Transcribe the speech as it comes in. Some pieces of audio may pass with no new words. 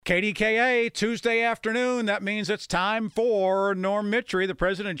KDKA, Tuesday afternoon. That means it's time for Norm Mitry, the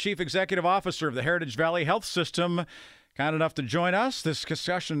President and Chief Executive Officer of the Heritage Valley Health System. Kind enough to join us. This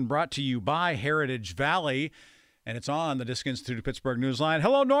discussion brought to you by Heritage Valley, and it's on the Disc Institute Pittsburgh Newsline.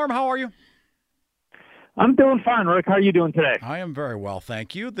 Hello, Norm. How are you? I'm doing fine, Rick. How are you doing today? I am very well,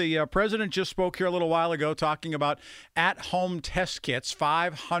 thank you. The president just spoke here a little while ago talking about at-home test kits,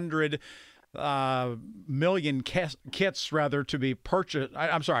 500 million kits rather to be purchased.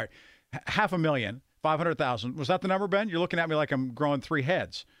 I'm sorry, 500,000, 500,000. Was that the number, Ben? You're looking at me like I'm growing three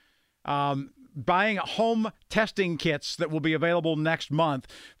heads. Buying home testing kits that will be available next month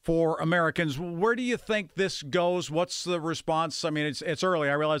for Americans. Where do you think this goes? What's the response? I mean, it's early.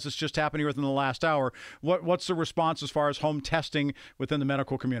 I realize it's just happening within the last hour. What's the response as far as home testing within the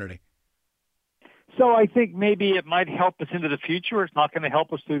medical community? So I think maybe it might help us into the future. It's not going to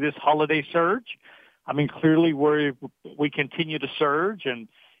help us through this holiday surge. I mean, clearly we continue to surge, and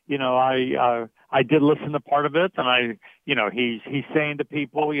I did listen to part of it, and he's saying to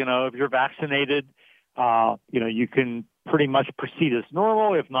people, if you're vaccinated, you can pretty much proceed as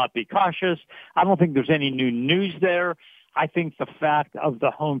normal, if not be cautious. I don't think there's any new news there. I think the fact of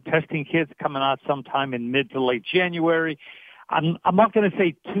the home testing kits coming out sometime in mid to late January, I'm not going to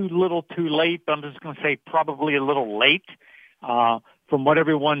say too little too late, but I'm just going to say probably a little late. From what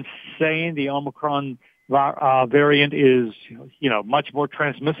everyone's saying, the Omicron variant is, much more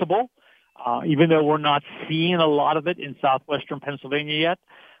transmissible, even though we're not seeing a lot of it in southwestern Pennsylvania yet.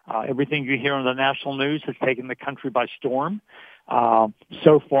 Everything you hear on the national news has taken the country by storm.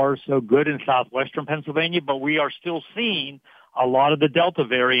 So far, so good in southwestern Pennsylvania, but we are still seeing a lot of the Delta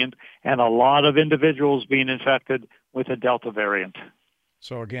variant and a lot of individuals being infected with the Delta variant.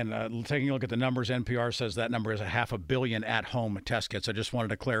 So again, taking a look at the numbers, NPR says that number is 500 million at-home test kits. I just wanted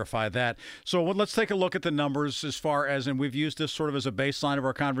to clarify that. So let's take a look at the numbers as far as, and we've used this sort of as a baseline of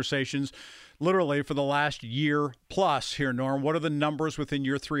our conversations, literally for the last year plus here, Norm. What are the numbers within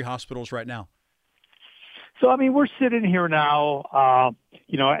your three hospitals right now? So, I mean, we're sitting here now,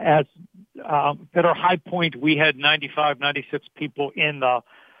 at our high point, we had 95, 96 people in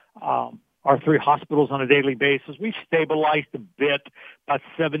our three hospitals on a daily basis. We've stabilized a bit, about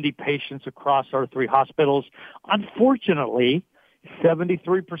 70 patients across our three hospitals. Unfortunately,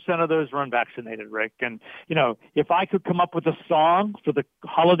 73% of those are unvaccinated, Rick. And, if I could come up with a song for the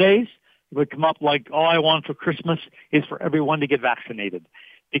holidays, it would come up like, all I want for Christmas is for everyone to get vaccinated.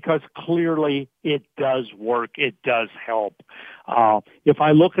 Because clearly it does work. It does help. If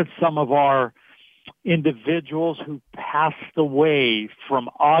I look at some of our individuals who passed away from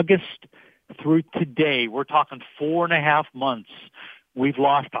August through today, we're talking 4.5 months, we've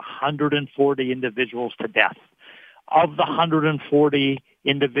lost 140 individuals to death. Of the 140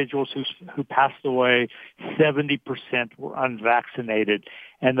 individuals who passed away, 70% were unvaccinated,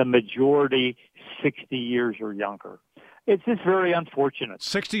 and the majority 60 years or younger. It's just very unfortunate.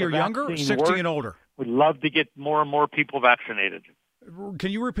 60 or younger, or 60 and older? We'd love to get more and more people vaccinated. Can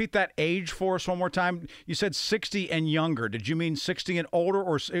you repeat that age for us one more time? You said 60 and younger. Did you mean 60 and older,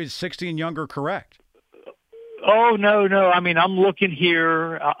 or is 60 and younger correct? Oh, no. I mean, I'm looking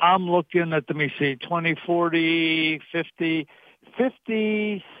here. I'm looking at, let me see, 20, 40, 50,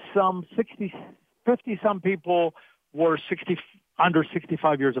 some 60, 50-some people were under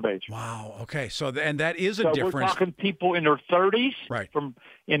 65 years of age. Wow. Okay. So, and that is a difference. We're talking people in their 30s, right,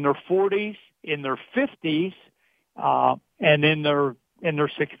 in their 40s, in their 50s, and in their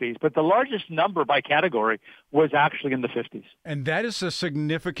 60s. But the largest number by category was actually in the 50s. And that is a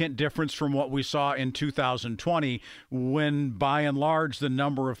significant difference from what we saw in 2020, when by and large the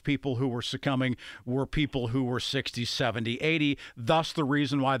number of people who were succumbing were people who were 60, 70, 80, thus the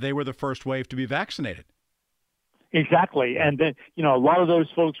reason why they were the first wave to be vaccinated. Exactly. And then, a lot of those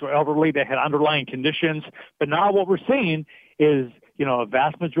folks were elderly. They had underlying conditions. But now what we're seeing is, a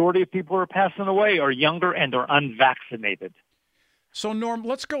vast majority of people who are passing away are younger and they're unvaccinated. So, Norm,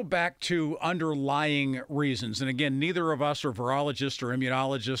 let's go back to underlying reasons. And again, neither of us are virologists or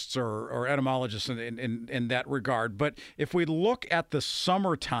immunologists or etymologists in that regard. But if we look at the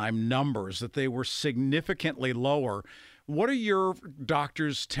summertime numbers, that they were significantly lower, what are your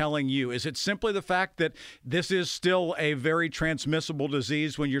doctors telling you? Is it simply the fact that this is still a very transmissible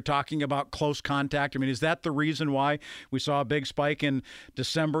disease when you're talking about close contact? I mean, is that the reason why we saw a big spike in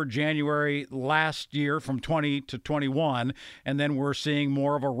December, January last year from 20 to 21, and then we're seeing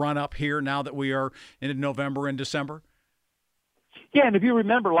more of a run up here now that we are in November and December? Yeah, and if you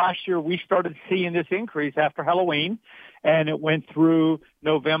remember last year, we started seeing this increase after Halloween, and it went through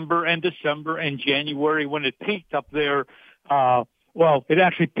November and December and January when it peaked up there Well, it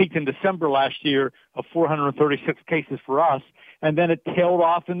actually peaked in December last year of 436 cases for us. And then it tailed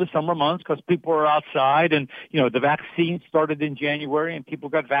off in the summer months because people are outside and, the vaccine started in January and people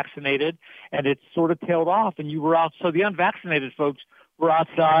got vaccinated and it sort of tailed off and you were out. So the unvaccinated folks were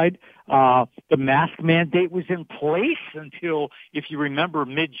outside. The mask mandate was in place until, if you remember,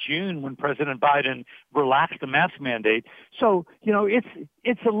 mid-June when President Biden relaxed the mask mandate. So,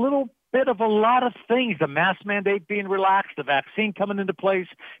 it's a little bit of a lot of things. The mask mandate being relaxed, the vaccine coming into place,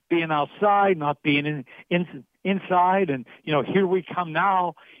 being outside, not being inside. And, here we come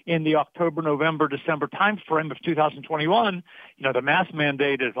now in the October, November, December timeframe of 2021. The mask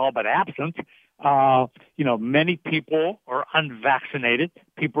mandate is all but absent. Many people are unvaccinated.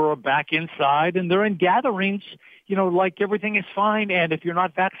 People are back inside and they're in gatherings, like everything is fine. And if you're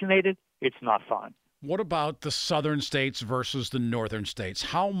not vaccinated, it's not fine. What about the southern states versus the northern states?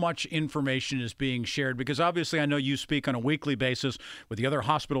 How much information is being shared? Because obviously I know you speak on a weekly basis with the other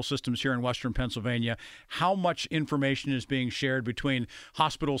hospital systems here in Western Pennsylvania. How much information is being shared between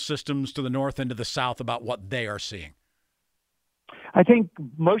hospital systems to the north and to the south about what they are seeing? I think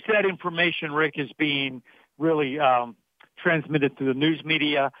most of that information, Rick, is being really transmitted through the news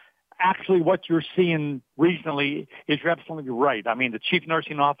media. Actually, what you're seeing recently is you're absolutely right. I mean, the chief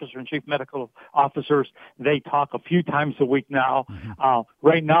nursing officer and chief medical officers, they talk a few times a week now. Mm-hmm.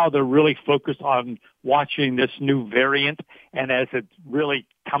 Right now, they're really focused on watching this new variant. And as it really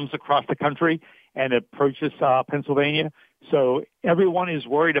comes across the country and approaches Pennsylvania, so everyone is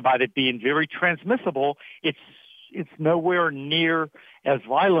worried about it being very transmissible. It's nowhere near as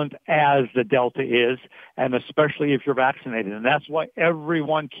violent as the Delta is, and especially if you're vaccinated. And that's why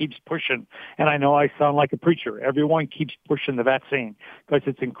everyone keeps pushing. And I know I sound like a preacher. Everyone keeps pushing the vaccine because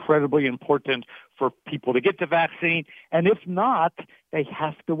it's incredibly important for people to get the vaccine. And if not, they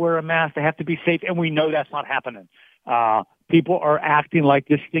have to wear a mask. They have to be safe. And we know that's not happening. People are acting like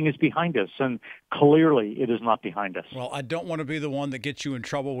this thing is behind us, and clearly it is not behind us. Well, I don't want to be the one that gets you in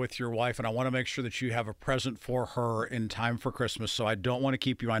trouble with your wife, and I want to make sure that you have a present for her in time for Christmas, so I don't want to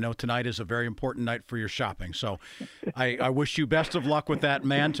keep you. I know tonight is a very important night for your shopping, so I wish you best of luck with that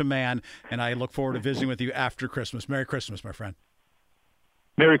man to man, and I look forward to visiting with you after Christmas. Merry Christmas, my friend.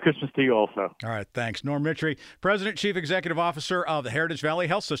 Merry Christmas to you also. All right, thanks. Norm Mitry, President, Chief Executive Officer of the Heritage Valley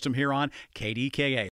Health System here on KDKA.